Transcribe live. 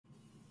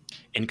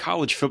In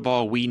college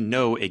football, we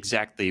know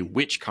exactly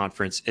which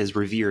conference is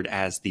revered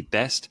as the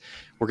best.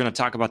 We're going to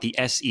talk about the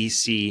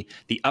SEC,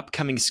 the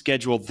upcoming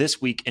schedule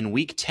this week in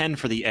Week 10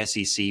 for the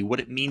SEC, what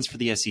it means for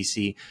the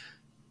SEC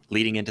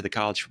leading into the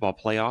college football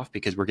playoff,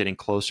 because we're getting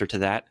closer to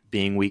that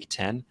being Week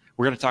 10.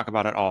 We're going to talk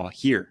about it all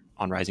here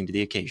on Rising to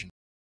the Occasion.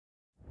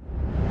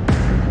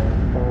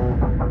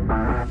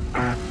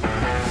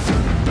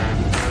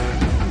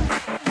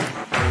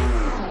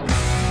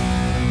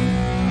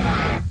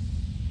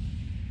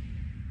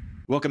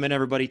 Welcome in,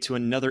 everybody, to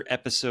another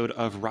episode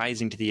of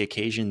Rising to the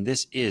Occasion.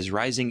 This is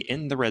Rising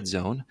in the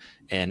Redzone,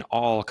 an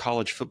all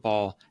college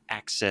football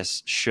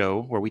access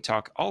show where we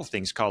talk all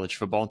things college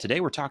football. And today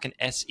we're talking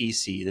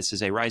SEC. This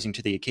is a Rising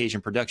to the Occasion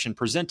production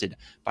presented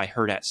by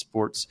Hurrdat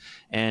Sports.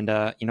 And,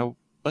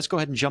 let's go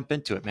ahead and jump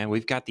into it, man.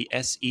 We've got the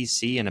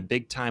SEC in a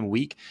big-time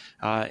week.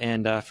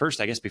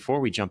 First, I guess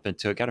before we jump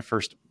into it, got to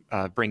first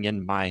bring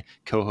in my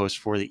co-host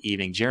for the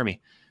evening.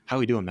 Jeremy, how are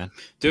we doing, man?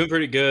 Doing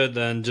pretty good,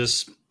 then.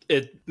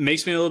 It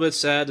makes me a little bit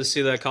sad to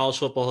see that college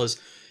football is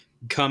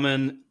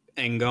coming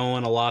and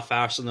going a lot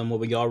faster than what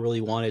we all really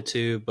wanted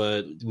to,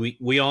 but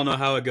we all know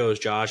how it goes,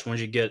 Josh.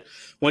 Once you get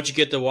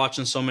to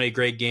watching so many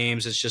great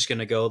games, it's just going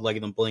to go like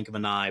in the blink of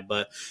an eye.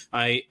 But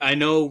I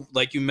know,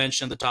 like you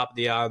mentioned at the top of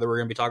the hour, that we're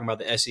going to be talking about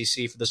the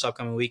SEC for this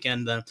upcoming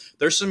weekend. Then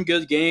there's some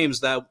good games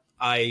that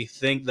I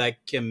think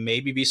that can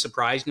maybe be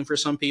surprising for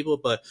some people,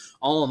 but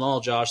all in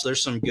all, Josh,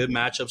 there's some good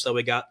matchups that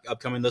we got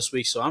upcoming this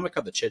week. So I'm going to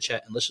cut the chit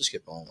chat and let's just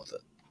get going with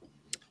it.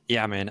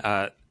 Yeah, man.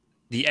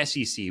 The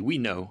SEC, we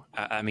know.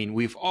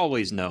 We've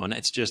always known.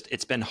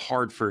 It's been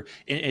hard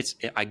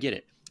I get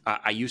it.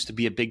 I used to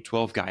be a Big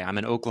 12 guy. I'm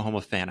an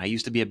Oklahoma fan. I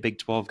used to be a Big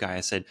 12 guy.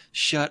 I said,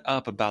 shut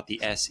up about the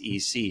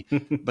SEC.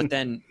 But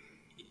then,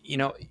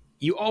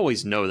 you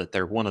always know that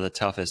they're one of the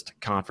toughest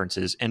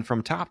conferences. And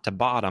from top to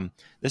bottom,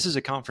 this is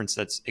a conference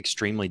that's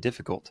extremely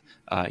difficult.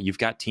 You've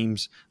got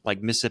teams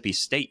like Mississippi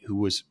State, who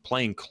was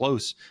playing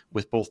close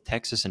with both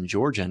Texas and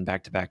Georgia in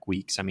back-to-back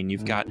weeks. I mean,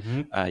 you've got,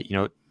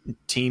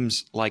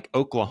 teams like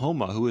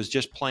Oklahoma, who was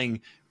just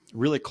playing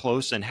really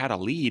close and had a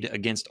lead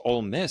against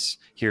Ole Miss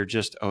here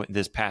just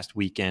this past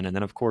weekend. And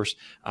then, of course,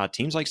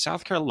 teams like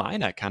South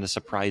Carolina kind of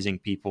surprising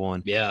people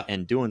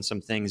and doing some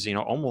things,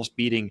 almost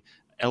beating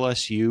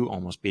LSU,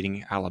 almost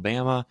beating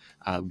Alabama,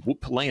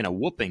 laying a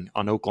whooping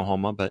on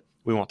Oklahoma, but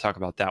we won't talk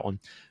about that one.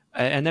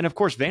 And then, of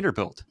course,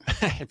 Vanderbilt.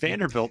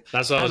 Vanderbilt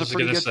has a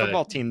pretty good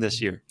football team this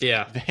year.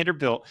 Yeah.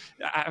 Vanderbilt,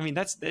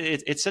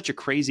 it's such a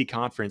crazy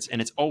conference, and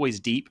it's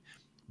always deep.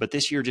 But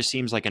this year just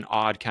seems like an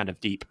odd kind of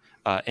deep.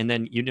 And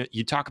then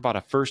you talk about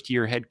a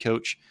first-year head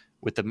coach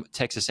with the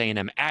Texas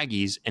A&M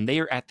Aggies, and they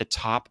are at the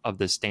top of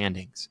the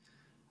standings.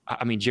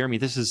 I mean, Jeremy,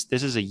 this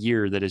is a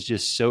year that is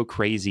just so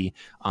crazy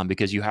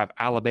because you have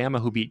Alabama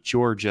who beat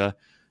Georgia,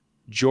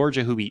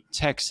 Georgia who beat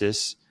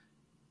Texas,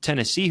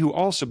 Tennessee who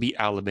also beat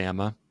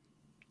Alabama,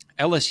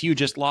 LSU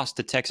just lost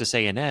to Texas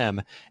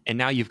A&M, and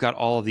now you've got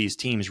all of these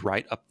teams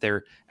right up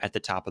there at the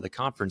top of the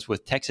conference,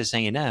 with Texas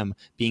A&M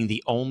being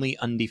the only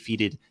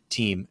undefeated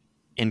team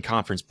in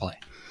conference play.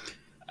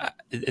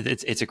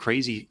 It's a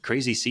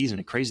crazy season.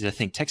 It's crazy to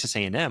think Texas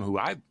A&M, who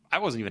I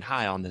wasn't even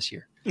high on this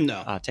year.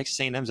 No. Texas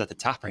A&M's at the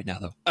top right now,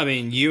 though. I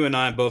mean, you and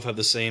I both have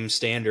the same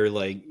standard.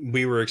 Like,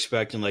 we were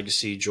expecting to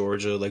see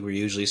Georgia, like we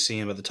usually see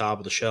them at the top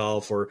of the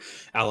shelf, or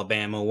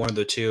Alabama, one of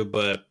the two.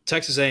 But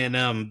Texas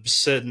A&M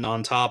sitting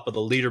on top of the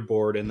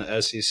leaderboard in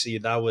the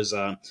SEC, that was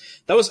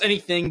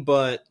anything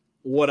but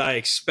what I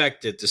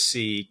expected to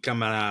see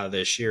coming out of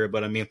this year.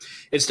 But I mean,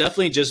 it's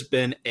definitely just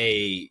been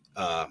a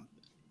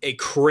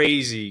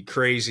crazy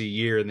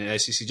year in the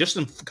SEC, just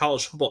in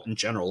college football in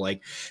general.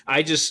 Like,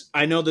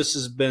 I know this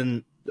has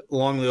been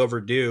longly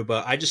overdue,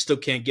 but I just still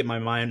can't get my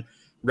mind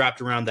wrapped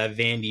around that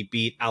Vandy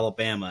beat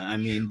Alabama. I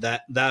mean,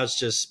 that was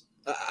just,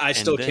 I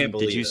still can't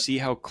believe it. Did you see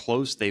how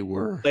close they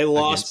were? They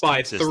lost by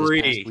Texas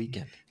 3. This past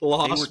weekend.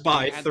 Lost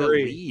by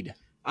 3.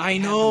 I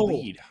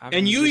know.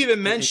 And you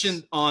even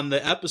mentioned on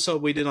the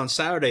episode we did on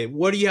Saturday,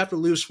 what do you have to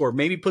lose for?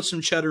 Maybe put some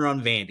cheddar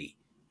on Vandy.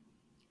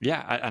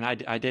 Yeah,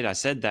 I did. I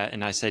said that,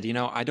 and I said,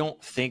 I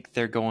don't think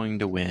they're going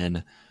to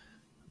win.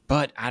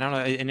 But I don't know,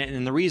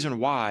 and the reason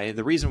why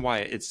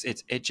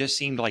it just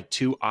seemed like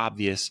too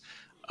obvious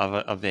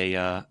of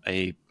an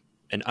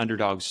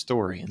underdog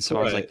story, and so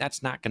I was like,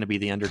 that's not going to be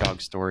the underdog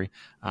story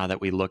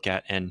that we look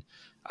at. And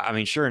I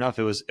mean, sure enough,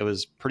 it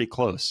was pretty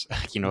close.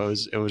 It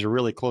was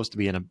really close to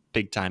being a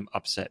big time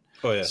upset.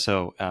 Oh yeah.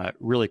 So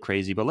really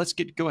crazy. But let's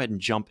go ahead and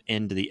jump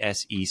into the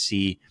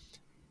SEC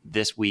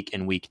this week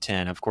in Week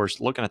 10. Of course,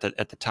 looking at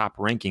the top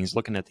rankings,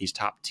 looking at these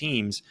top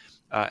teams.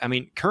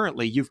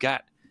 Currently you've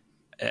got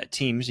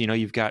teams,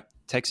 you've got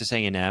Texas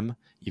A&M,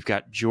 you've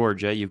got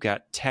Georgia, you've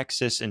got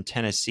Texas and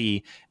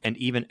Tennessee, and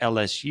even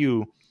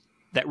LSU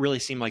that really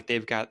seem like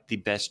they've got the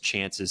best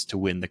chances to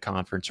win the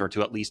conference, or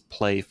to at least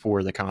play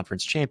for the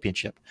conference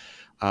championship.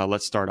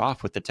 Let's start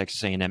off with the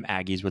Texas A&M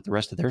Aggies with the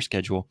rest of their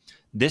schedule.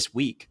 This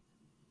week,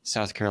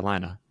 South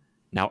Carolina.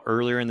 Now,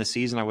 earlier in the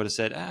season, I would have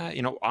said,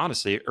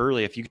 honestly,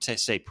 early, if you could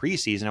say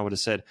preseason, I would have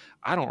said,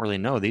 I don't really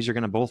know. These are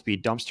going to both be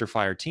dumpster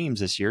fire teams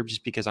this year,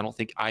 just because I don't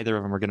think either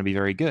of them are going to be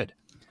very good.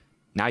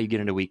 Now you get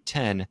into week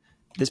 10,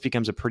 this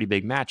becomes a pretty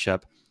big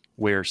matchup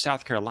where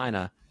South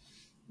Carolina,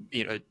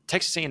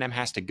 Texas A&M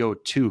has to go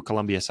to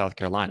Columbia, South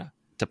Carolina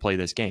to play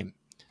this game.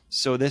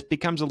 So this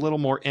becomes a little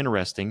more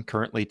interesting.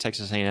 Currently,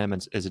 Texas A&M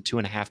is a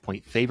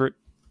 2.5-point favorite.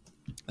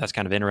 That's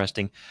kind of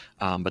interesting.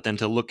 But then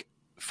to look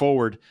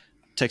forward,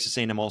 Texas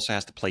A&M also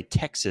has to play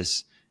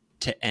Texas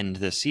to end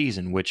the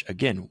season, which,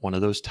 again, one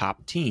of those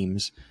top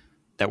teams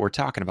that we're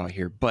talking about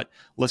here. But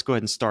let's go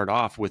ahead and start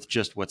off with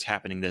just what's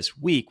happening this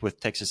week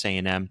with Texas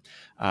A&M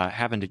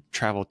having to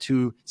travel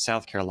to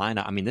South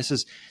Carolina. I mean, this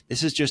is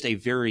just a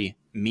very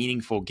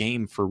meaningful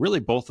game for really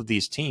both of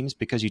these teams,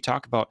 because you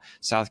talk about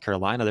South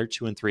Carolina, they're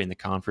 2-3 in the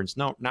conference.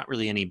 No, not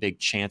really any big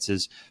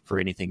chances for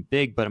anything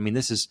big, but I mean,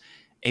 this is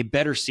a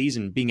better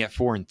season being at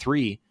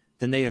 4-3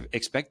 than they have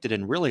expected,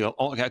 and really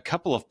a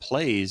couple of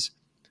plays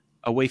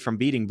away from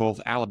beating both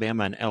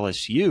Alabama and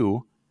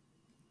LSU,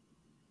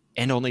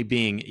 and only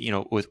being,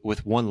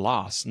 with one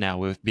loss now,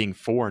 with being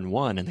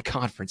 4-1 in the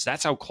conference.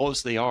 That's how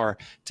close they are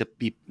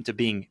to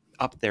being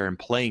up there and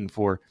playing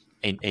for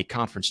a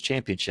conference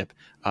championship.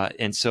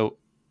 And so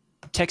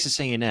Texas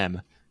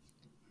A&M,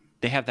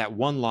 they have that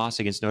one loss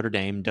against Notre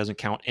Dame, doesn't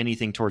count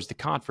anything towards the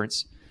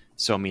conference.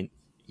 So, I mean,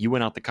 you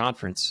win out the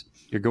conference,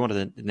 you're going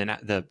to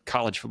the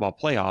college football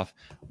playoff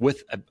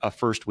with a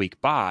first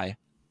week bye.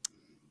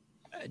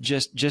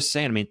 Just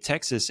saying, I mean,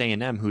 Texas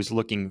A&M, who's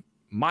looking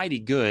mighty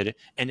good,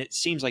 and it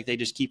seems like they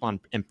just keep on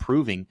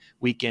improving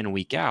week in and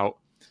week out.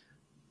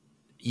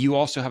 You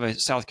also have a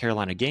South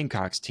Carolina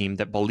Gamecocks team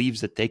that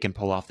believes that they can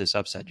pull off this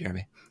upset,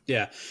 Jeremy.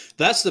 Yeah,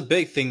 that's the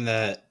big thing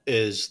that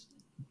is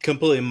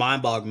completely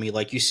mind-boggling me.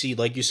 Like you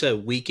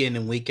said, week in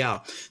and week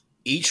out.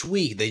 Each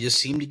week, they just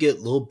seem to get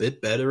a little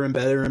bit better and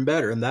better and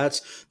better, and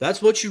that's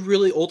what you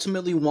really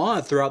ultimately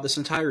want throughout this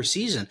entire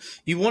season.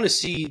 You want to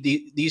see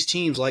these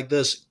teams like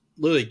this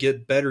literally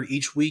get better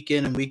each week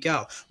in and week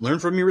out. Learn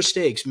from your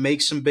mistakes,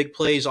 make some big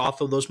plays off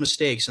of those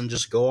mistakes, and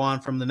just go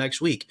on from the next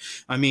week.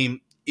 I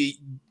mean,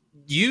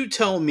 you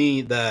tell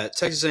me that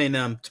Texas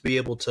A&M to be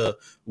able to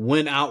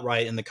win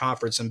outright in the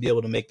conference and be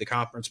able to make the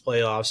conference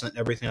playoffs and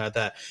everything like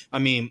that. I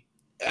mean,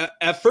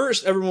 at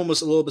first, everyone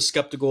was a little bit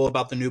skeptical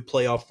about the new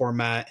playoff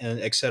format and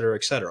et cetera,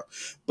 et cetera.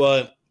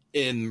 But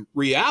in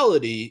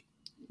reality,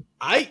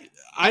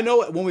 I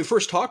know when we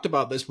first talked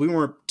about this, we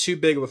weren't too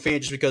big of a fan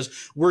just because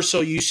we're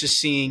so used to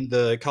seeing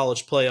the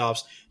college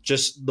playoffs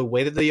just the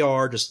way that they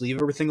are, just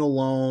leave everything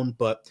alone.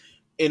 But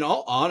in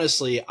all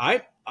honesty,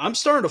 I'm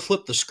starting to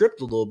flip the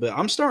script a little bit.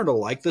 I'm starting to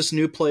like this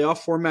new playoff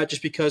format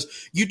just because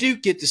you do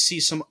get to see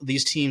some of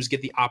these teams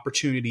get the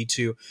opportunity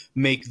to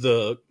make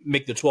the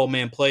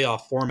 12-man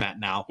playoff format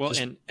now. Well,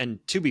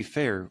 and to be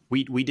fair,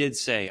 we did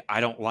say I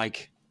don't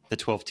like the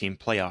 12-team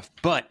playoff,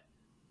 but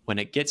when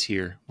it gets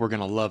here, we're going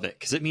to love it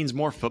because it means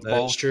more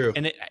football. That's true.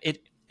 And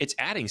it's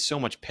adding so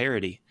much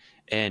parity.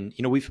 And,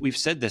 we've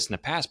said this in the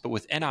past, but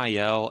with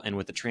NIL and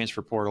with the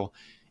transfer portal,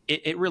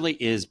 it really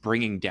is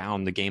bringing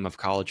down the game of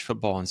college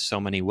football in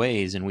so many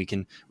ways. And we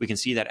can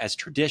see that as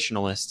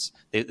traditionalists,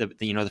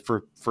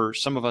 for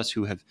some of us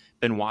who have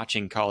been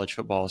watching college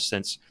football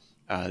since,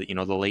 the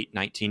late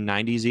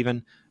 1990s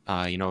even,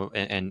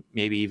 and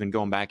maybe even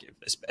going back,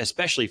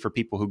 especially for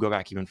people who go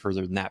back even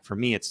further than that. For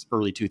me, it's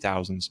early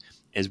 2000s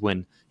is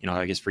when,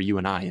 I guess for you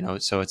and I,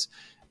 so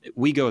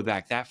we go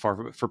back that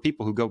far. For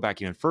people who go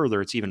back even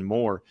further, it's even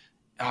more,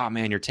 oh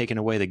man, you're taking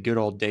away the good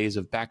old days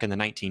of back in the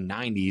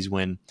 1990s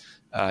when,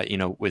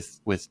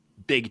 with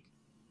big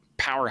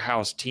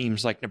powerhouse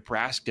teams like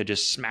Nebraska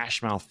just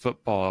smash mouth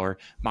football, or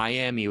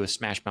Miami with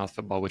smash mouth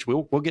football, which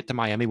we'll get to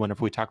Miami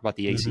whenever we talk about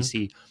the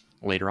ACC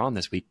later on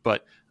this week.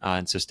 But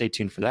and so stay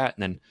tuned for that.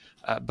 And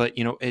then, but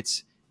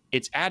it's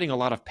adding a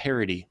lot of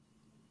parity,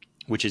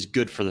 which is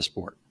good for the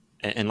sport.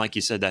 And like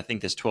you said, I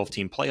think this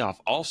 12-team playoff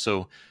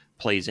also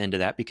plays into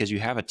that because you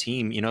have a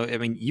team.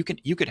 You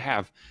could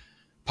have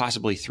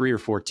possibly 3 or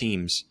 4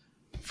 teams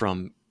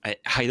from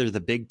either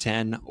the Big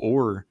Ten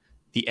or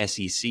the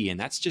SEC, and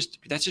that's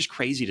just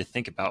crazy to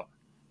think about.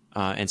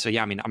 And so,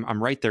 yeah, I mean,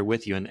 I'm right there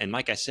with you. And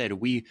like I said,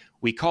 we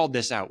called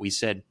this out. We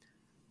said,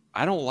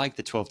 I don't like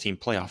the 12-team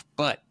playoff,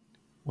 but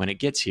when it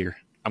gets here,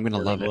 I'm going to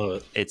love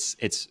it.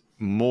 It's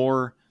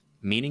more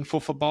meaningful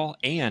football,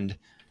 and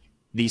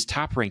these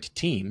top-ranked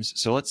teams.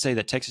 So let's say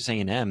that Texas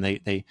A&M,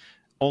 they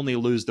only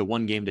lose the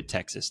one game to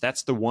Texas.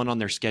 That's the one on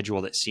their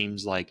schedule that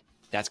seems like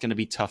that's going to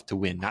be tough to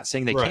win. Not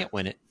saying they can't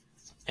win it,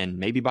 and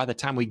maybe by the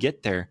time we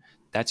get there,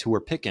 that's who we're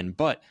picking.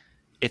 But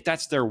if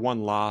that's their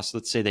one loss,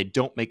 let's say they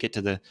don't make it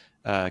to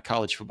the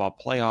college football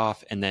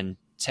playoff, and then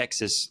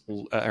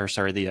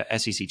the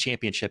SEC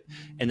championship,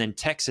 and then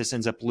Texas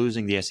ends up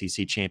losing the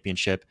SEC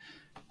championship,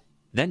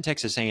 then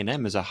Texas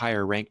A&M is a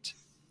higher ranked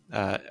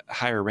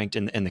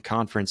in the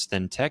conference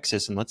than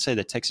Texas. And let's say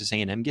that Texas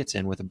A&M gets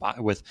in with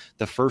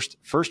the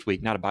first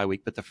week, not a bye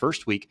week, but the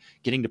first week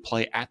getting to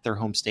play at their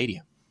home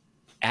stadium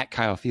at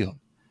Kyle Field.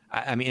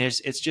 I mean,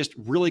 it's just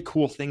really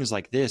cool things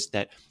like this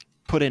that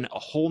put in a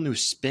whole new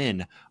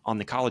spin on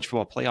the college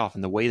football playoff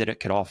and the way that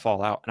it could all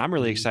fall out. And I'm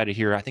really excited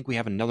here. I think we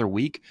have another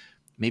week,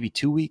 maybe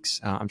 2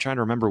 weeks. I'm trying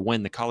to remember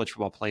when the college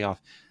football playoff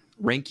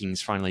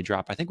rankings finally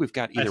drop. I think we've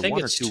got either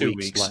 1 or 2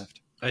 weeks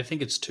left. I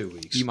think it's 2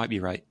 weeks. You might be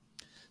right.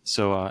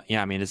 So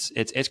yeah, I mean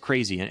it's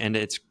crazy, and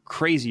it's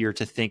crazier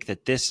to think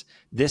that this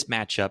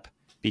matchup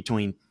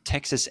between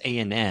Texas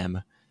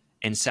A&M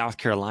and South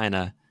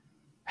Carolina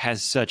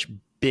has such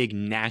big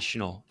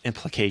national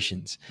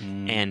implications,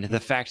 and the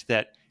fact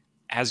that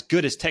as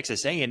good as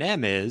Texas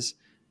A&M is,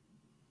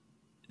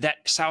 that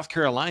South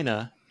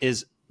Carolina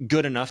is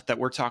good enough that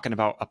we're talking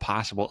about a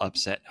possible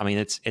upset. I mean,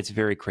 it's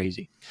very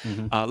crazy.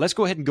 Let's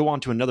go ahead and go on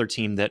to another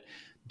team that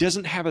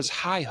doesn't have as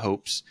high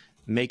hopes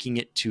making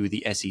it to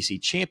the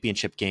SEC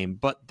championship game,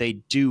 but they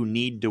do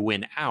need to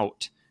win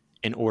out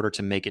in order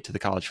to make it to the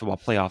college football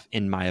playoff,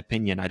 in my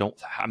opinion.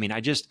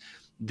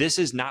 This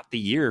is not the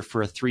year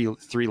for a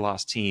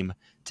three-loss team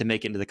to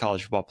make it into the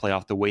college football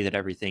playoff the way that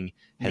everything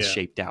has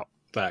shaped out.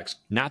 Facts.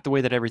 Not the way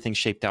that everything's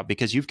shaped out,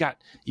 because you've got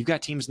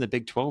teams in the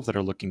Big 12 that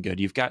are looking good.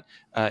 You've got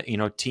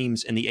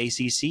teams in the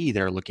ACC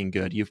that are looking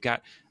good. You've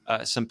got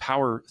some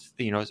group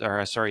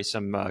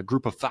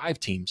of 5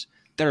 teams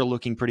that are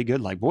looking pretty good,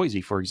 like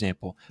Boise, for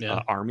example.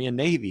 Army and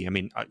Navy. I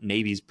mean,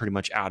 Navy's pretty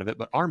much out of it,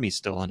 but Army's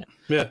still in it.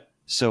 Yeah.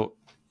 So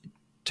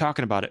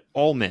talking about it,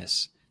 Ole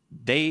Miss,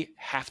 they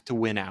have to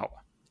win out.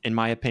 In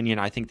my opinion,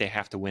 I think they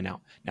have to win out.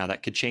 Now,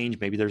 that could change.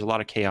 Maybe there's a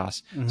lot of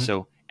chaos.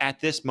 So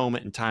at this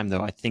moment in time,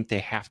 though, I think they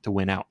have to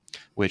win out,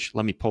 which,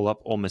 let me pull up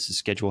Ole Miss's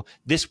schedule.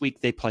 This week,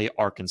 they play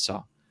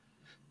Arkansas,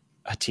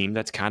 a team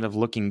that's kind of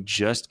looking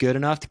just good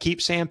enough to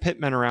keep Sam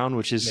Pittman around,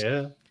 which is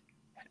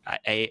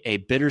a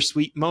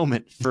bittersweet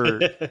moment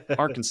for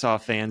Arkansas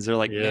fans. They're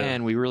like,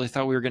 man, we really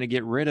thought we were going to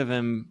get rid of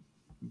him,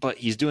 but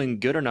he's doing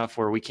good enough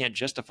where we can't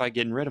justify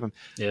getting rid of him.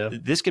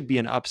 This could be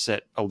an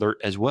upset alert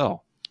as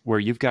well, where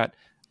you've got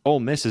Ole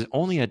Miss is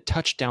only a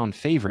touchdown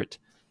favorite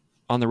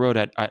on the road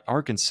at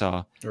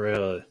Arkansas.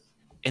 Really?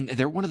 And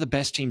they're one of the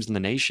best teams in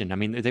the nation. I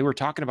mean, they were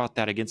talking about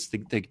that against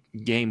the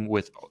game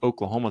with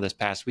Oklahoma this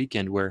past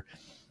weekend, where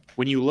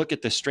when you look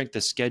at the strength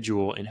of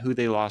schedule and who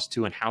they lost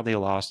to and how they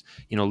lost,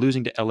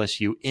 losing to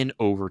LSU in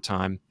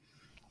overtime,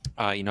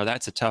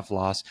 that's a tough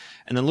loss.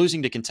 And then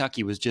losing to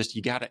Kentucky was just,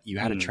 you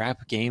had a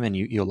trap game and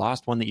you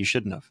lost one that you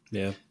shouldn't have.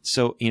 Yeah.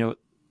 So,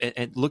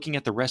 and looking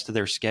at the rest of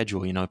their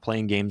schedule,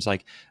 playing games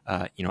like,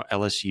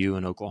 LSU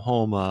and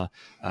Oklahoma,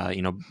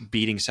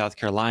 beating South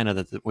Carolina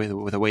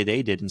the way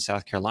they did, in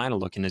South Carolina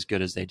looking as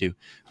good as they do.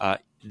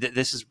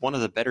 This is one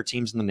of the better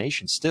teams in the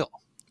nation still,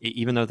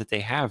 even though that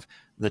they have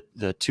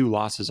the 2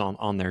 losses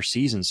on their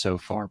season so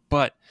far.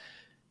 But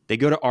they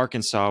go to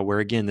Arkansas, where,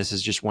 again, this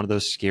is just one of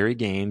those scary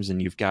games,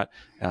 and you've got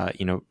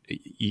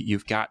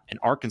you've got an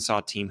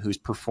Arkansas team who's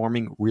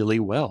performing really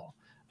well.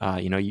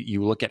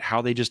 You look at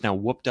how they just now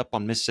whooped up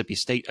on Mississippi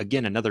State.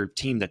 Again, another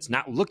team that's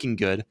not looking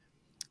good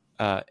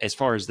as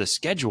far as the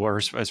schedule or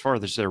as far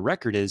as their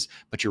record is,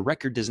 but your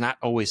record does not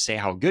always say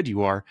how good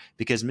you are,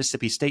 because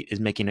Mississippi State is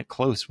making it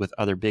close with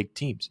other big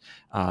teams.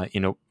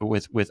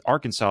 With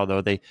Arkansas,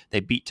 though, they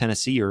beat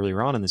Tennessee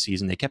earlier on in the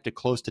season. They kept it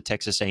close to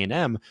Texas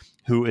A&M,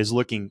 who is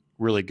looking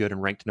really good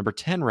and ranked number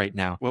 10 right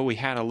now. Well, we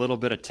had a little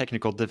bit of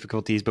technical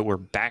difficulties, but we're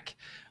back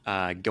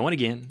going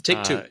again.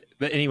 Take 2.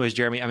 But anyways,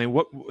 Jeremy, I mean,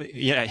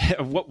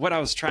 what I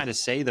was trying to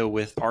say, though,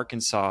 with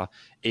Arkansas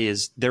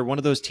is they're one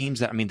of those teams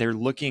that, I mean, they're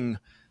looking,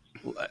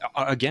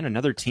 again,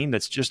 another team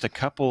that's just a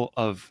couple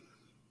of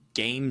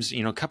games,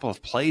 a couple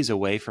of plays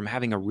away from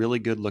having a really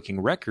good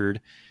looking record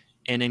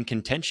and in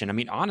contention. I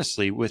mean,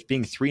 honestly, with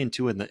being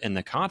 3-2 in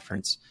the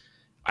conference,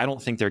 I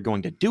don't think they're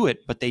going to do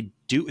it, but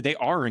they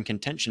are in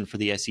contention for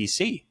the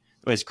SEC.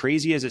 As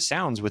crazy as it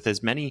sounds, with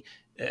as many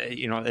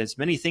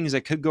things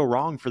that could go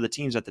wrong for the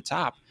teams at the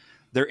top,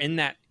 they're in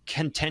that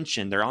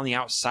contention. They're on the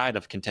outside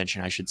of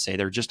contention, I should say.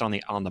 They're just on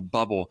the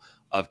bubble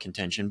of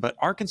contention. But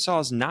Arkansas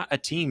is not a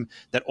team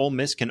that Ole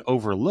Miss can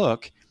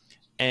overlook.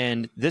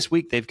 And this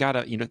week they've got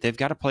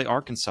to play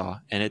Arkansas,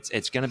 and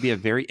it's going to be a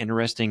very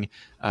interesting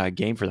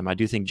game for them. I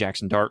do think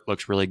Jackson Dart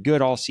looks really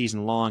good all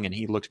season long, and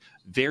he looked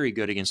very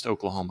good against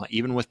Oklahoma,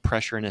 even with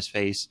pressure in his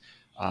face.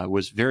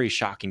 Was very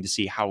shocking to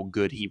see how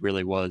good he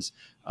really was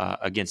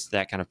against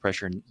that kind of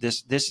pressure. And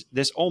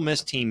this Ole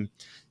Miss team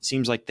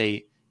seems like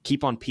they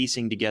keep on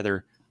piecing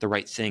together the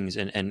right things.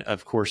 And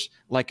of course,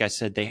 like I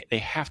said, they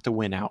have to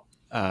win out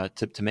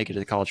to make it to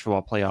the college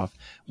football playoff,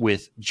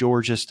 with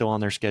Georgia still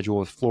on their schedule,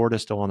 with Florida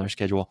still on their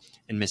schedule,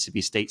 and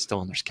Mississippi State still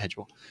on their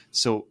schedule.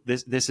 So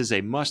this is a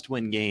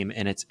must-win game,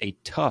 and it's a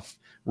tough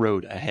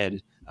road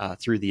ahead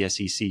through the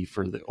SEC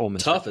for the Ole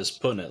Miss. Tough is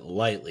putting it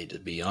lightly, to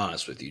be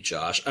honest with you,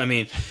 Josh. I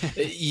mean,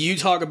 you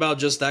talk about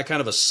just that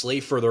kind of a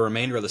slate for the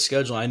remainder of the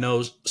schedule. I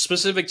know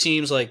specific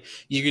teams, like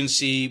you can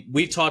see,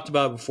 we've talked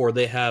about before,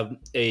 they have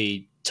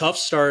a tough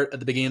start at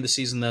the beginning of the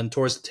season, then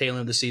towards the tail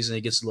end of the season,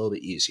 it gets a little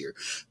bit easier.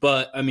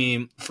 But, I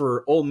mean,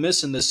 for Ole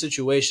Miss in this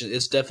situation,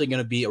 it's definitely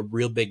going to be a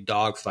real big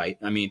dogfight.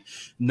 I mean,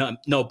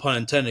 no pun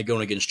intended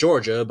going against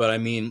Georgia, but, I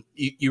mean,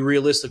 you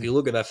realistically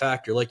look at that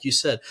factor. Like you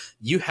said,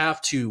 you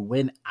have to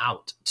win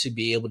out to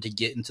be able to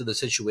get into the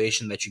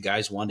situation that you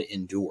guys want to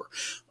endure.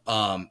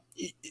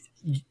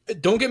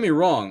 don't get me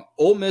wrong,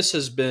 Ole Miss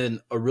has been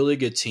a really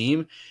good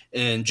team,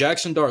 and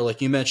Jackson Dart, like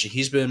you mentioned,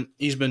 he's been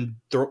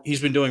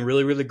doing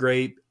really really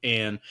great,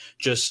 and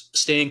just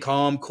staying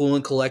calm, cool,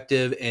 and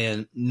collective,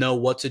 and know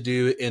what to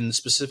do in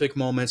specific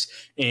moments,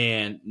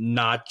 and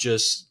not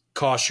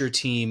cost your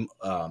team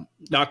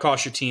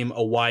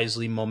a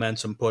wisely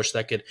momentum push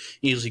that could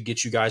easily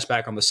get you guys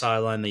back on the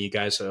sideline. That you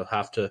guys will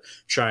have to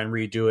try and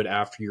redo it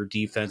after your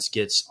defense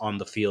gets on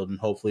the field, and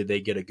hopefully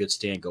they get a good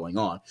stand going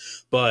on,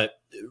 but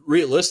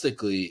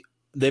realistically,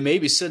 they may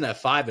be sitting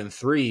at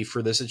 5-3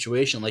 for the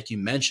situation, like you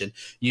mentioned.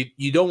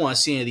 You don't want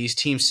to see any of these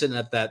teams sitting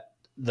at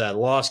that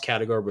loss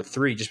category with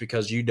 3, just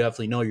because you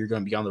definitely know you're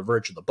going to be on the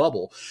verge of the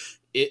bubble.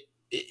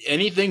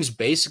 Anything's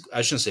basic.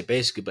 I shouldn't say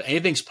basically, but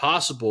anything's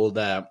possible.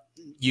 That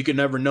you can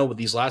never know with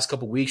these last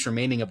couple weeks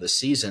remaining of the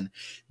season.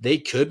 They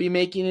could be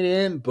making it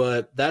in,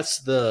 but that's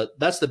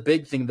the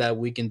big thing that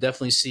we can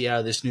definitely see out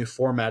of this new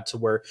format, to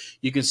where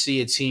you can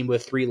see a team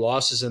with 3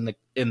 losses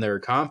in their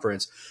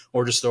conference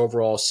or just the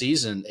overall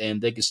season,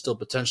 and they could still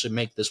potentially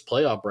make this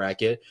playoff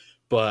bracket.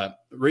 But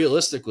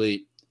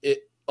realistically,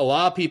 a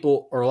lot of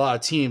people, or a lot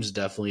of teams,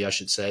 definitely, I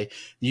should say,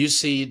 you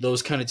see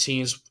those kind of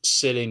teams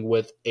sitting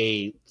with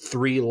a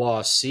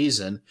 3-loss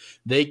season,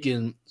 they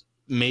can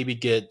maybe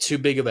get too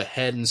big of a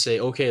head and say,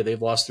 okay,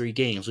 they've lost 3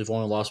 games. We've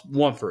only lost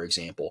 1, for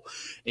example.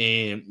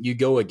 And you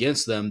go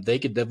against them, they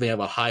could definitely have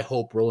a high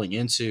hope rolling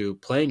into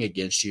playing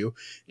against you.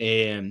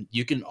 And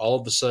you can all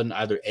of a sudden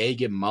either A,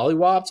 get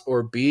mollywopped,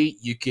 or B,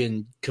 you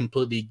can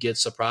completely get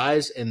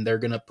surprised and they're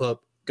going to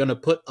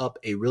put up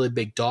a really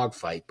big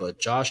dogfight. But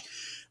Josh,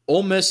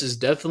 Ole Miss is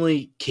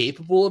definitely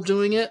capable of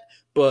doing it,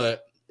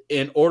 but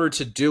in order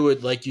to do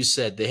it, like you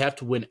said, they have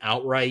to win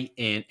outright,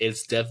 and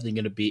it's definitely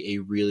going to be a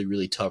really,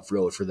 really tough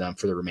road for them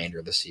for the remainder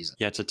of the season.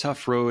 Yeah, it's a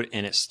tough road,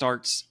 and it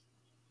starts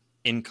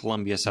in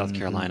Columbia, South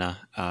Carolina,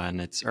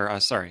 and it's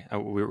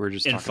we were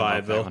just in talking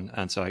Fayetteville, about that one,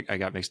 and so I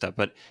got mixed up.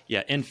 But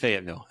yeah, in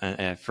Fayetteville,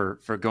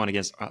 for going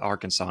against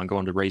Arkansas and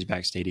going to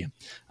Razorback Stadium,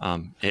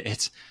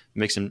 it's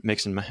mixing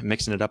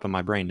it up in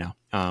my brain now.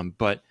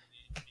 But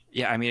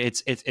yeah, I mean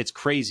it's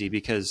crazy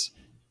because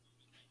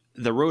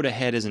the road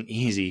ahead isn't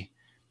easy.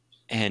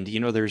 And,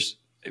 there's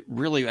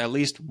really at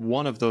least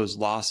one of those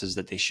losses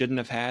that they shouldn't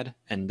have had,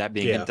 and that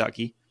being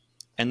Kentucky.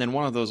 And then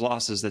one of those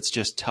losses that's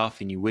just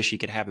tough and you wish you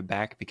could have it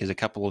back because a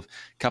couple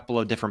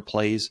of different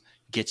plays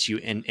gets you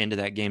into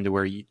that game to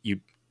where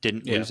you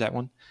didn't lose that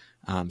one.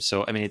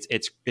 So, I mean,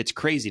 it's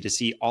crazy to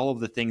see all of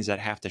the things that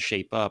have to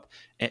shape up.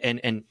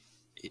 And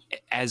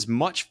as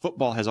much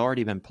football has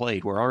already been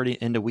played, we're already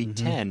into week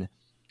 10,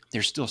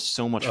 there's still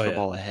so much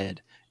football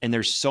ahead. And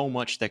there's so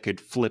much that could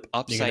flip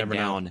upside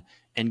down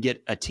and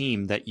get a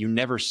team that you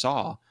never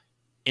saw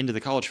into the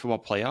college football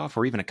playoff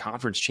or even a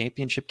conference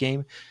championship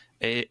game.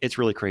 It's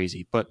really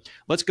crazy. But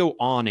let's go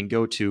on and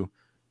go to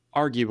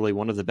arguably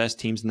one of the best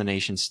teams in the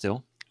nation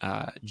still,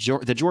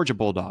 the Georgia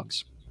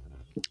Bulldogs,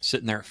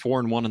 sitting there at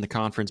 4-1 in the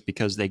conference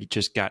because they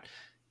just got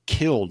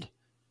killed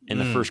in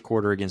the first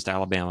quarter against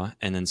Alabama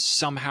and then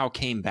somehow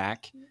came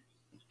back,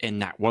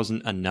 and that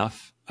wasn't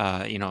enough,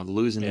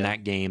 losing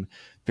that game.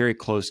 Very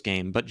close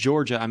game. But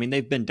Georgia, I mean,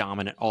 they've been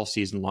dominant all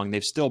season long.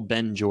 They've still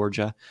been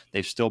Georgia.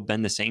 They've still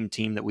been the same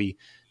team that we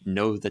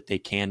know that they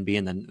can be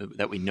and then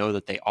that we know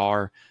that they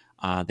are.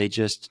 They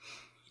just,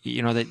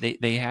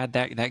 they had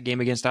that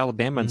game against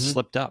Alabama and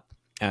slipped up.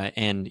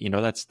 And,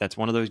 that's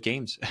one of those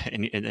games.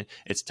 and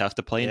it's tough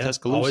to play in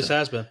Tuscaloosa. Always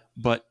has been.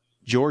 But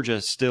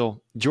Georgia's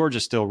still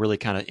really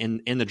kind of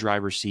in the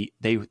driver's seat.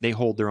 They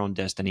hold their own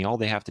destiny. All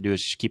they have to do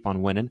is just keep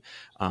on winning.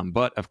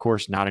 But of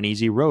course, not an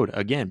easy road.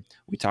 Again,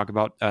 we talk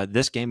about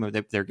this game.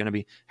 They're going to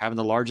be having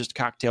the largest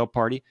cocktail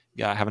party,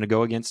 having to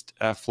go against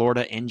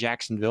Florida in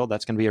Jacksonville.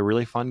 That's going to be a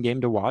really fun game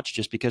to watch,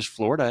 just because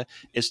Florida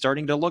is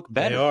starting to look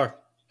better. They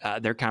are.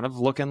 They're kind of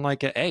looking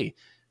like hey,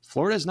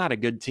 Florida's not a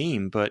good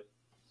team, but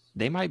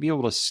they might be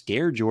able to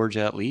scare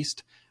Georgia at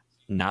least.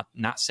 Not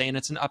saying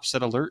it's an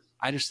upset alert.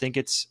 I just think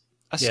it's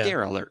a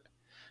scare alert.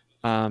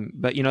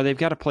 But they've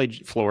got to play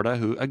Florida,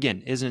 who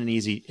again isn't an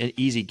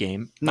easy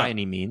game by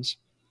any means.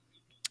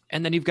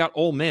 And then you've got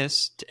Ole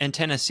Miss and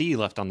Tennessee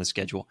left on the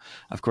schedule.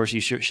 Of course, you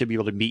should be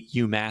able to beat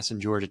UMass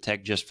and Georgia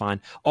Tech just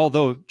fine.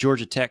 Although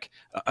Georgia Tech,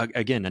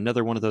 again,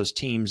 another one of those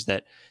teams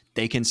that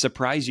they can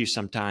surprise you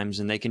sometimes,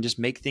 and they can just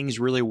make things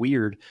really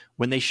weird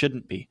when they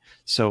shouldn't be.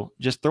 So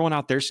just throwing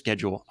out their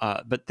schedule.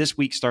 But this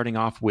week, starting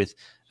off with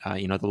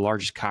the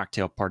largest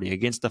cocktail party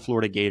against the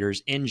Florida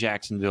Gators in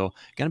Jacksonville.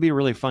 Going to be a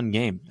really fun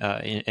game.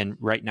 And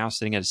right now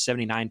sitting at a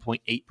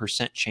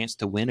 79.8% chance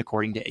to win,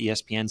 according to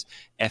ESPN's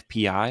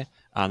FPI.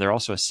 They're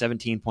also a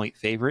 17-point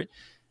favorite.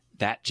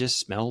 That just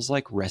smells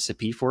like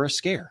recipe for a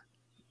scare.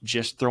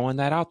 Just throwing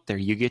that out there.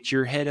 You get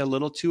your head a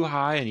little too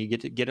high and you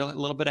get a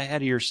little bit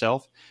ahead of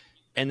yourself,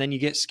 and then you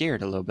get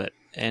scared a little bit.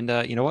 And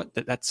you know what?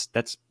 That's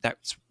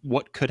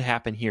what could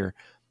happen here.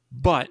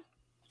 But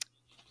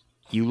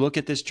you look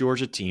at this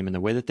Georgia team and the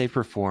way that they've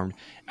performed.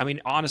 I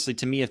mean, honestly,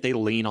 to me, if they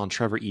lean on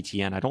Trevor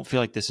Etienne, I don't feel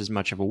like this is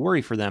much of a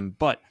worry for them.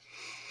 But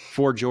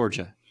for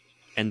Georgia,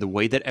 and the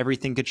way that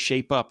everything could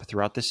shape up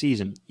throughout the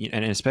season,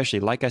 and especially,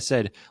 like I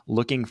said,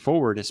 looking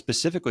forward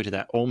specifically to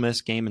that Ole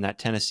Miss game and that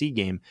Tennessee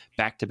game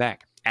back to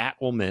back at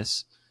Ole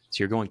Miss.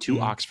 So you're going to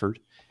Oxford,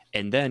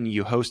 and then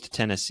you host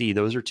Tennessee.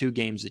 Those are two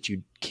games that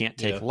you can't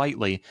take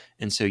lightly,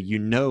 and so you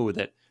know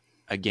that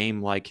a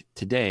game like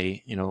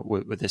today,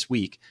 with this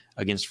week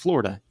against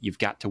Florida, you've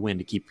got to win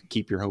to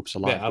keep your hopes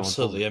alive. Yeah,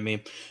 absolutely. I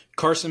mean,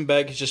 Carson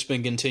Beck has just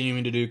been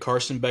continuing to do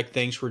Carson Beck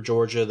things for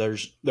Georgia.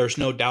 There's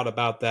no doubt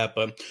about that.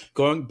 But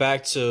going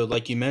back to,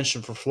 like you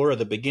mentioned, for Florida,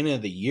 the beginning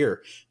of the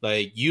year,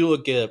 like you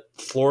look at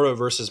Florida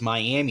versus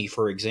Miami,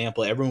 for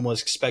example, everyone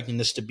was expecting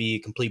this to be a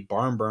complete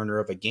barn burner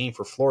of a game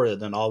for Florida.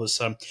 Then all of a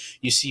sudden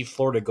you see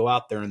Florida go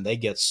out there and they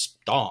get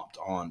stomped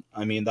on.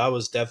 I mean, that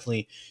was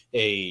definitely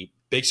a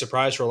big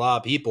surprise for a lot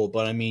of people.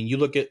 But I mean, you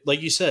look at,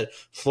 like you said,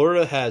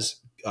 Florida has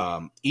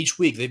each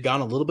week they've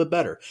gone a little bit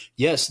better.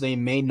 Yes, they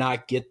may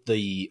not get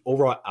the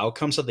overall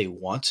outcomes that they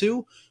want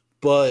to,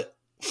 but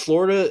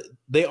Florida,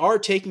 they are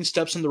taking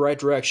steps in the right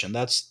direction.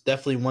 That's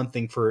definitely one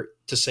thing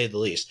to say the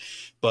least.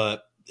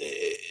 But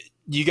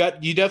you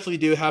definitely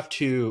do have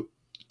to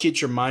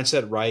get your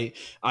mindset right.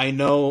 I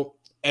know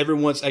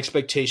everyone's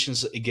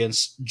expectations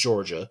against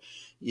Georgia.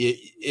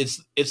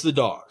 It's the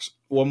Dogs.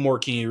 What more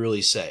can you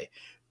really say?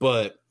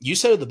 But you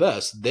said it the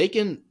best. They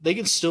can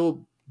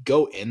still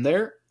go in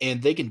there,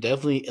 and they can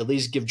definitely at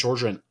least give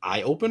Georgia an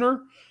eye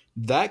opener.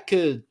 That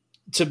could,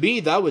 to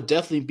me, that would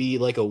definitely be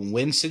like a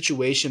win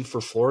situation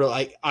for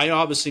Florida. I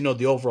obviously know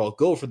the overall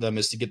goal for them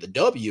is to get the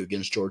W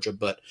against Georgia,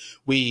 but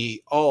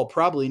we all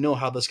probably know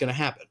how that's going to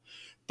happen.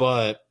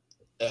 But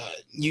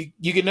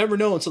you can never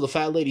know until the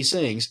fat lady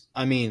sings.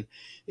 I mean,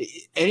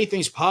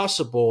 anything's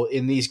possible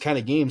in these kind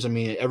of games. I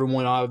mean,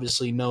 everyone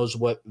obviously knows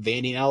what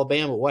Vandy and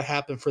Alabama, what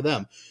happened for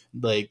them.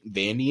 Like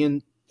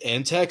Vandy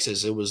and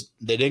Texas,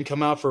 they didn't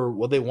come out for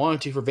what they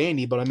wanted to for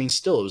Vandy, but I mean,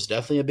 still, it was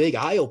definitely a big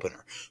eye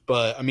opener.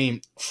 But I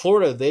mean,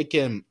 Florida, they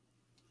can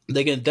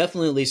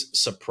definitely at least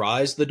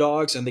surprise the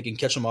Dogs and they can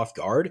catch them off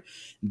guard.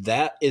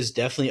 That is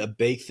definitely a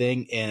big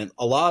thing. And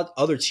a lot of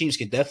other teams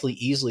can definitely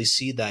easily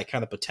see that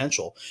kind of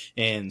potential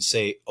and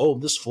say, oh,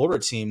 this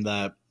Florida team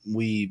that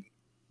we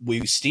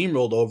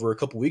steamrolled over a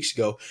couple weeks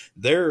ago,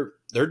 they're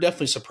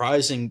definitely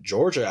surprising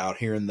Georgia out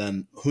here. And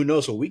then who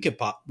knows what we could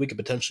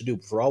potentially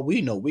do. For all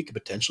we know, we could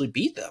potentially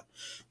beat them.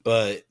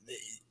 But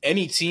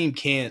any team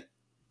can't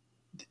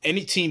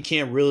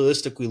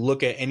realistically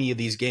look at any of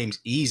these games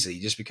easy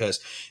just because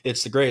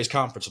it's the greatest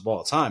conference of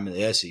all time in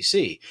the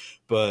SEC.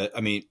 But I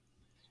mean,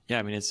 yeah,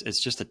 I mean, it's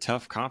just a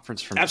tough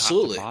conference from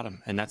absolutely top to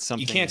bottom, and that's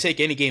something you can't take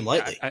any game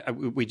lightly.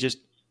 We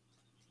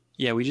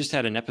just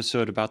had an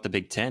episode about the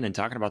Big Ten, and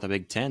talking about the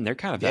Big Ten, they're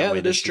kind of that way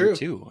this year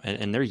too,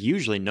 and they're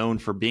usually known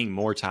for being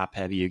more top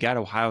heavy. You got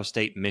Ohio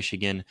State,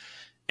 Michigan,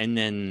 and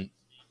then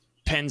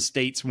Penn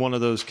State's one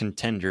of those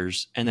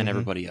contenders, and then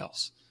everybody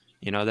else.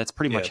 That's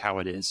pretty much how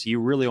it is.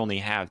 You really only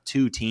have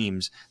two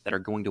teams that are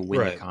going to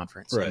win the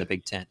conference in the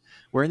Big Ten.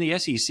 Where in the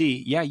SEC,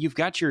 you've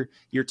got your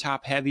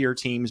top heavier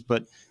teams,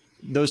 but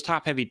those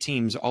top heavy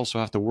teams also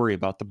have to worry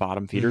about the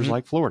bottom feeders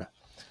like Florida.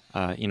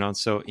 I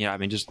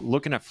mean, just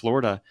looking at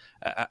Florida,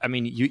 I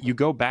mean, you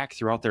go back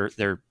throughout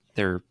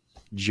their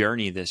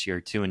journey this year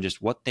too, and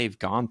just what they've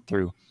gone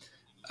through.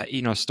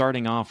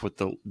 Starting off with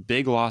the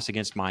big loss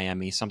against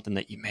Miami, something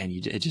that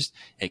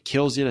it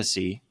kills you to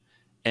see.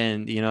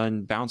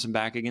 And bouncing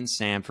back against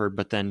Samford,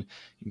 but then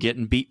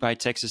getting beat by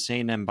Texas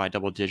A&M by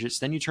double digits.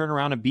 Then you turn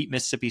around and beat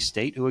Mississippi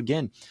State, who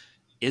again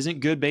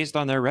isn't good based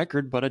on their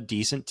record, but a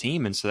decent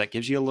team, and so that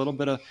gives you a little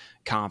bit of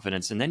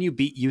confidence. And then you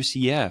beat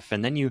UCF,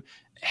 and then you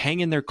hang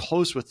in there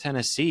close with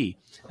Tennessee,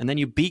 and then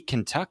you beat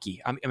Kentucky.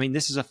 I mean,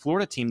 this is a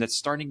Florida team that's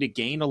starting to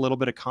gain a little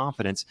bit of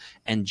confidence,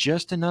 and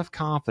just enough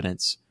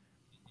confidence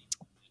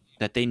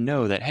that they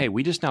know that, hey,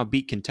 we just now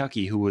beat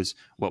Kentucky, who was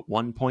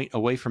 1 point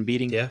away from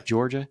beating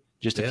Georgia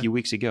just a few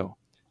weeks ago.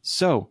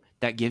 So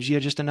that gives you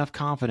just enough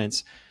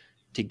confidence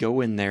to go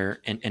in there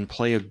and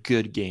play a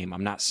good game.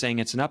 I'm not saying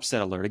it's an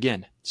upset alert.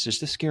 Again, it's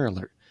just a scare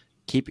alert.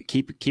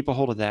 Keep a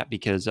hold of that,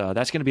 because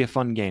that's going to be a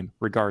fun game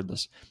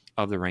regardless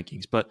of the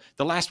rankings. But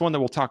the last one that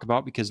we'll talk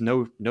about, because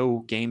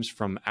no games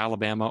from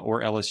Alabama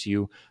or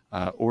LSU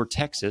or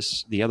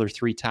Texas, the other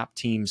three top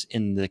teams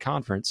in the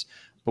conference.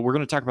 But we're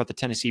going to talk about the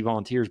Tennessee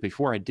Volunteers.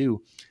 Before I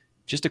do,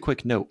 just a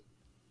quick note.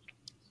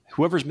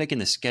 Whoever's making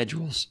the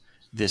schedules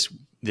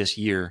this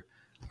year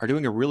are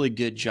doing a really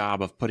good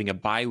job of putting a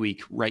bye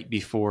week right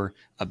before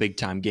a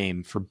big-time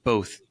game for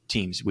both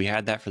teams. We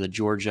had that for the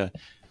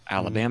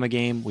Georgia-Alabama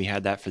game. We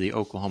had that for the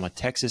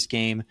Oklahoma-Texas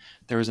game.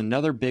 There was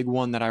another big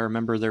one that I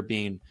remember there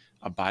being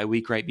a bye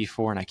week right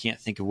before, and I can't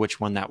think of which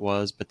one that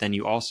was. But then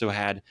you also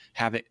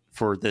have it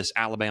for this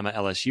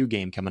Alabama-LSU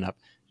game coming up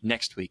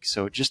next week.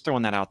 So just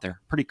throwing that out there.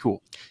 Pretty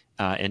cool.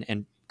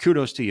 And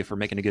kudos to you for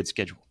making a good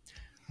schedule.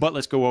 But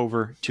let's go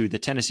over to the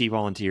Tennessee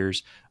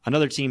Volunteers,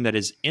 another team that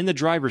is in the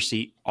driver's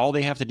seat. All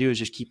they have to do is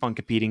just keep on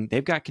competing.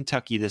 They've got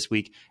Kentucky this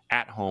week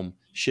at home.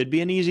 Should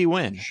be an easy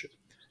win.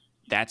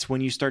 That's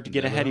when you start to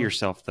get ahead of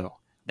yourself, though.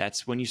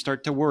 That's when you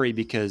start to worry,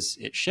 because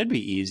it should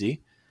be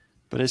easy.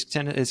 But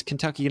is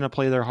Kentucky going to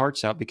play their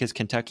hearts out? Because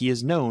Kentucky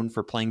is known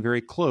for playing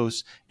very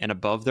close and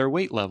above their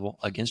weight level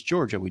against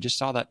Georgia. We just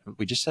saw that.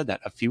 We just said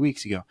that a few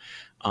weeks ago.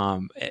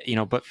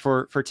 But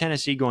for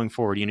Tennessee going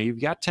forward,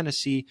 you've got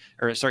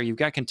you've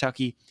got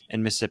Kentucky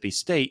and Mississippi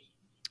State,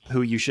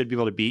 who you should be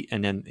able to beat.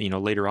 And then,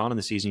 later on in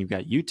the season, you've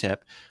got UTEP.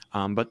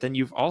 But then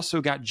you've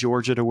also got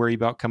Georgia to worry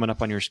about coming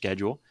up on your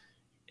schedule.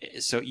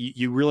 So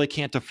you really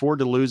can't afford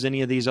to lose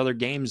any of these other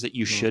games that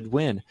you should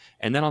win.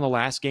 And then on the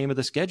last game of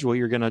the schedule,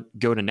 you're going to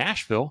go to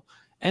Nashville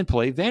and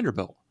play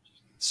Vanderbilt.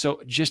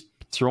 So just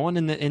throwing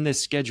in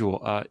this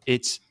schedule,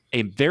 it's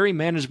a very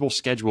manageable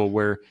schedule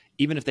where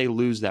even if they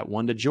lose that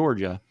one to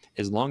Georgia,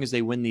 as long as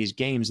they win these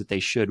games that they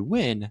should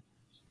win,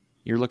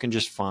 you're looking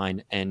just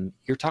fine. And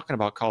you're talking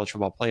about college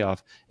football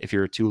playoff if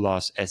you're a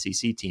 2-loss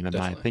SEC team, in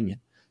my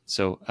opinion.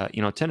 So,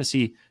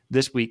 Tennessee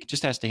this week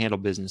just has to handle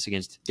business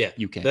against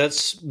UK.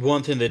 That's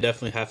one thing they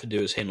definitely have to do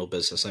is handle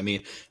business. I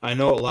mean, I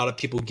know a lot of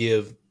people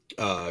give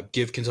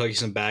Kentucky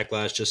some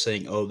backlash just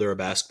saying, oh, they're a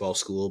basketball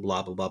school,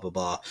 blah, blah, blah, blah,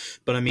 blah.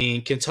 But, I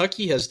mean,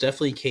 Kentucky has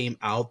definitely came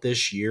out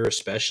this year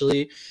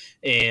especially,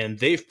 and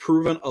they've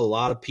proven a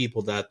lot of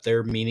people that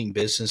they're meaning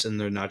business and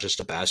they're not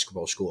just a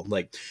basketball school.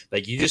 Like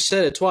you just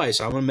said it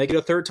twice. I'm going to make it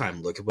a third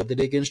time. Look at what they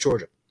did against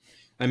Georgia.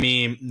 I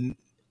mean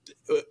 –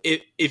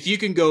 if you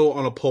can go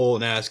on a poll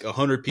and ask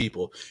 100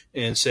 people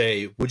and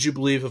say, would you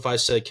believe if I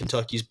said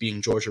Kentucky's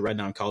beating Georgia right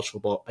now in college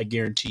football, I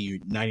guarantee you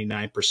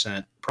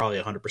 99%, probably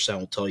 100%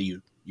 will tell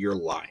you you're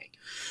lying.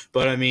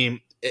 But, I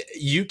mean,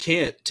 you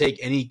can't take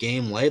any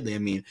game lightly. I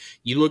mean,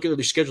 you look at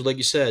their schedule, like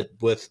you said,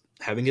 with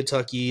having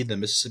Kentucky, the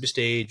Mississippi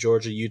State,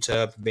 Georgia,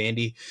 UTEP,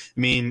 Vandy. I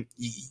mean,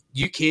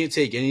 you can't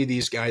take any of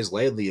these guys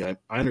lightly. I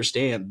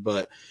understand,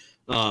 but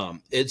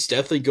it's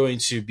definitely going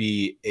to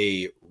be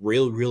a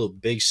real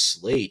big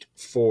slate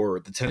for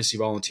the Tennessee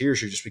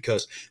Volunteers here, just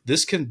because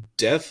this can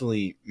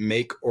definitely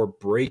make or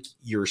break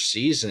your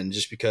season.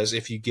 Just because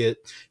if you get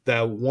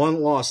that one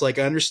loss, like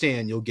I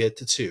understand you'll get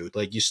to 2,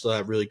 like you still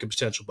have really good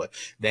potential, but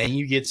then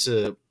you get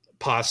to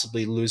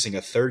possibly losing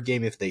a third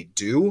game. If they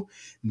do,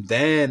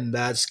 then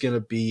that's going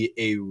to be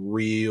a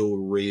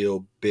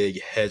real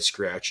big head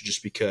scratch,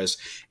 just because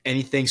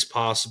anything's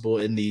possible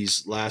in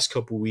these last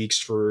couple weeks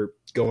for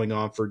going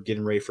on for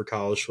getting ready for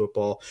college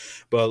football.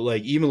 But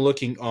like even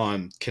looking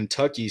on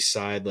Kentucky's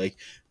side, like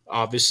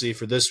obviously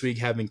for this week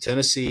having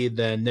Tennessee,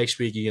 then next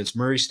week against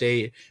Murray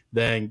State,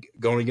 then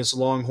going against the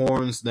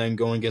Longhorns, then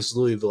going against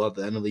Louisville at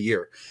the end of the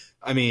year.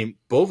 I mean,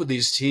 both of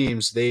these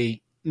teams,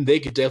 they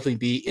could definitely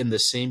be in the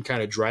same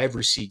kind of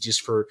driver's seat just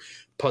for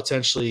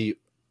potentially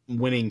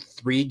winning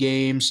 3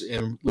 games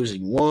and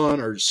losing 1,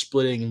 or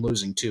splitting and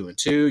losing 2 and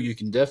 2. You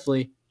can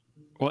definitely.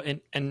 Well,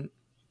 and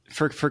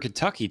for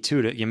Kentucky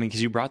too,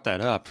 because you brought that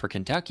up, for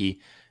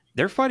Kentucky,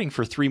 they're fighting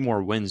for 3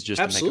 more wins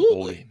just to make a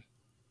bowl game.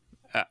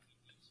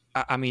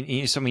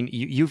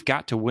 You've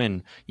got to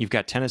win. You've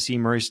got Tennessee,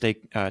 Murray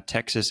State,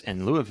 Texas,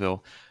 and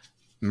Louisville.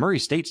 Murray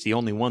State's the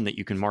only one that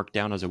you can mark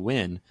down as a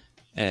win.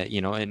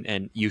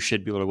 And you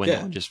should be able to win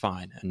that one just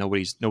fine. And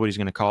nobody's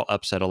going to call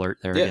upset alert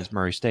there against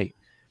Murray State,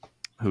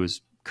 who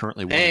is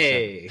currently 1-7.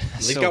 Hey,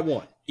 they've got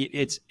 1.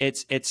 It's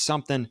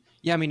something.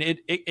 Yeah, I mean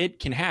it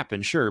can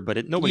happen, sure,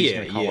 but nobody's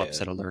going to call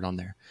upset alert on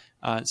there.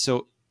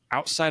 So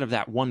outside of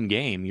that one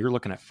game, you're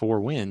looking at 4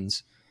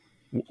 wins.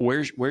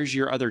 Where's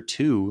your other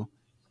 2?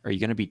 Are you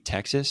going to beat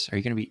Texas? Are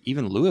you going to be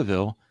even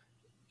Louisville?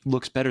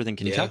 Looks better than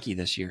Kentucky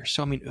this year.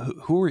 So I mean,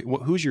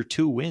 who's your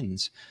 2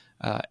 wins?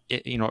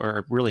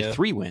 Or really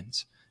 3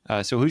 wins.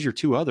 So who's your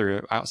 2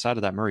 other outside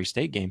of that Murray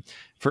State game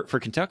for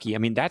Kentucky? I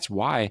mean, that's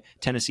why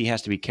Tennessee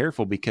has to be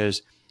careful,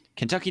 because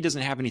Kentucky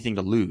doesn't have anything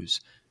to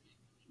lose.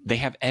 They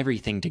have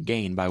everything to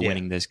gain by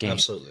winning this game.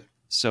 Absolutely.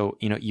 So,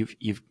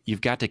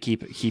 you've got to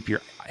keep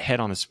your head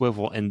on a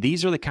swivel. And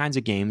these are the kinds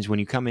of games when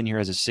you come in here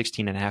as a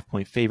 16.5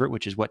 point favorite,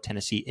 which is what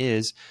Tennessee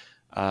is,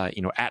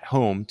 at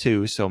home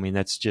too. So, I mean,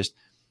 that's just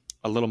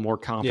a little more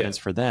confidence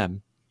for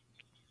them.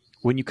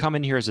 When you come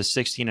in here as a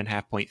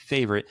 16.5 point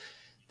favorite,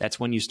 that's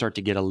when you start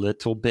to get a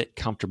little bit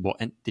comfortable.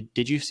 And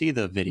did you see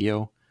the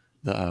video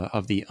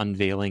of the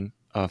unveiling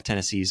of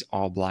Tennessee's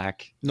all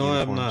black? No,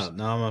 uniforms? I have not.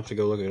 Now I'm going to have to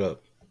go look it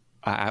up.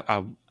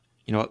 I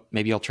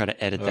maybe I'll try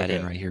to edit that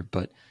in right here,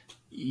 but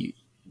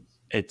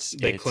it's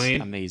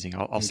clean? amazing.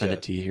 I'll send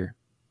it to you here.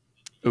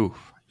 Ooh,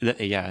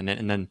 and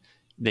then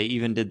they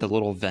even did the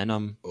little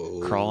venom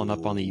crawling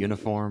up on the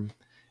uniform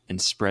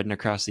and spreading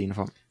across the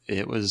uniform.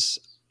 It was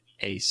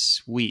a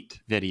sweet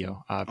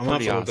video. I'm going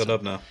to have to look that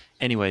up now.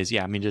 Anyways,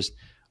 I mean, just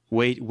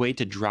wait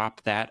to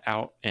drop that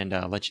out and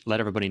let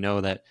everybody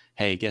know that,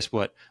 hey, guess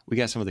what? We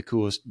got some of the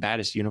coolest,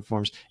 baddest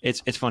uniforms.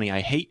 It's funny.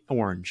 I hate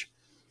orange,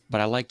 but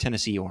I like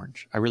Tennessee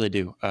orange. I really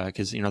do,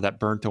 because that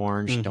burnt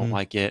orange, don't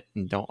like it,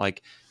 and don't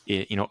like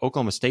it.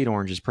 Oklahoma State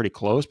orange is pretty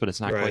close, but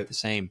it's not quite the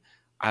same.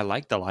 I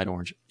like the light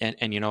orange, and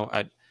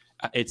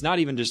it's not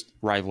even just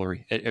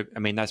rivalry. I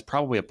mean, that's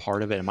probably a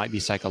part of it. It might be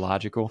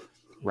psychological.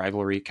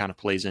 Rivalry kind of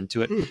plays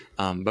into it,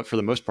 but for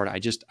the most part, I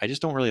just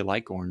don't really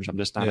like orange. I'm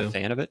just not a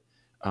fan of it.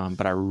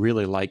 But I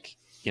really like,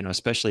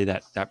 especially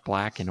that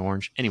black and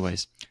orange.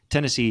 Anyways,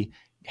 Tennessee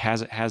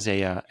has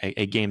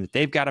a game that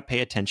they've got to pay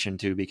attention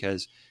to,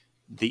 because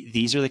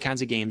these are the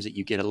kinds of games that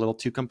you get a little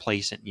too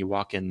complacent. You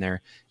walk in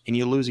there and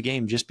you lose a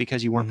game just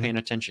because you weren't paying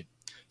attention.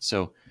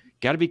 So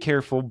got to be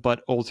careful,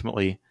 but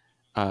ultimately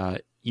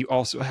you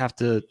also have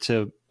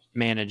to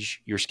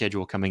manage your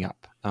schedule coming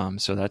up.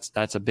 So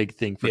that's a big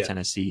thing for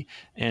Tennessee.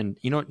 And,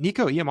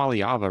 Nico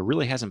Iamaleava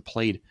really hasn't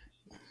played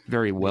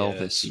very well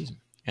this season.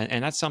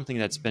 And that's something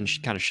that's been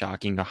kind of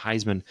shocking. The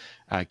Heisman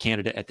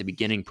candidate at the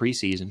beginning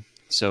preseason.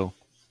 So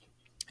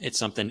it's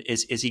something.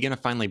 Is he going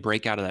to finally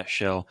break out of that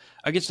shell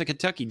against the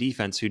Kentucky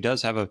defense, who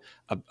does have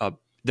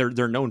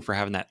they're known for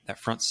having that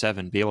front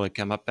seven, be able to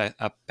come up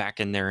back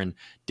in there and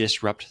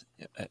disrupt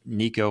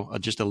Nico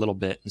just a little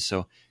bit. And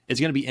so it's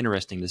going to be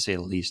interesting, to say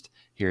the least,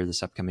 here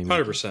this upcoming week.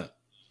 100%.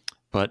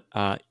 But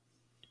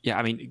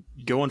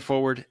going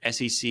forward,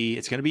 SEC,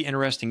 it's going to be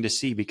interesting to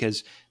see,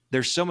 because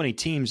there's so many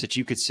teams that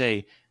you could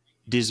say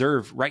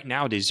deserve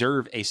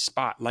a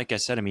spot. Like I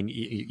said,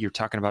 you're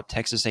talking about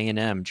Texas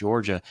A&M,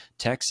 Georgia,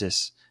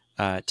 Texas,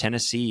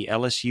 Tennessee,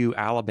 LSU,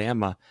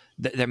 Alabama.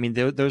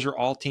 Those are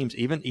all teams.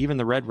 Even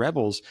the Red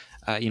Rebels.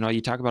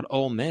 You talk about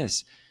Ole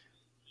Miss.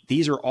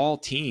 These are all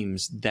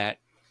teams that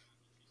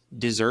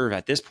deserve,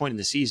 at this point in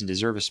the season,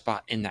 deserve a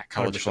spot in that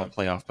college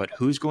football playoff. But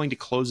who's going to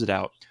close it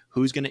out?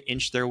 Who's going to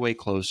inch their way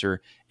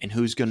closer? And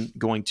who's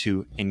going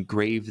to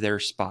engrave their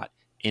spot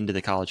into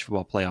the college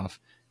football playoff?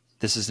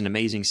 This is an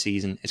amazing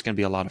season. It's going to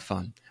be a lot of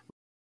fun.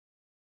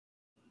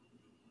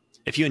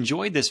 If you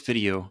enjoyed this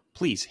video,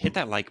 please hit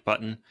that like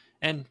button,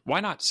 and why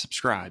not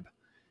subscribe?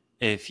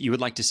 If you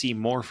would like to see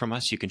more from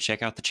us, you can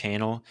check out the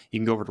channel. You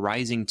can go over to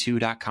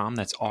rising2.com.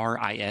 That's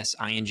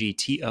risingto.com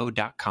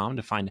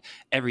to find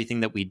everything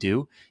that we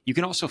do. You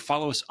can also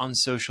follow us on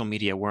social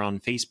media. We're on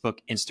Facebook,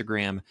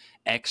 Instagram,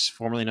 X,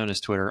 formerly known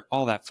as Twitter,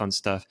 all that fun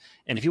stuff.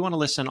 And if you want to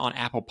listen on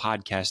Apple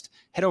Podcast,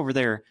 head over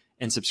there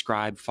and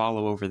subscribe,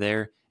 follow over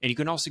there. And you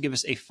can also give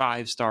us a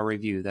 5-star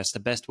review. That's the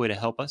best way to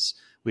help us.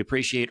 We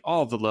appreciate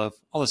all of the love,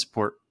 all the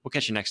support. We'll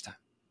catch you next time.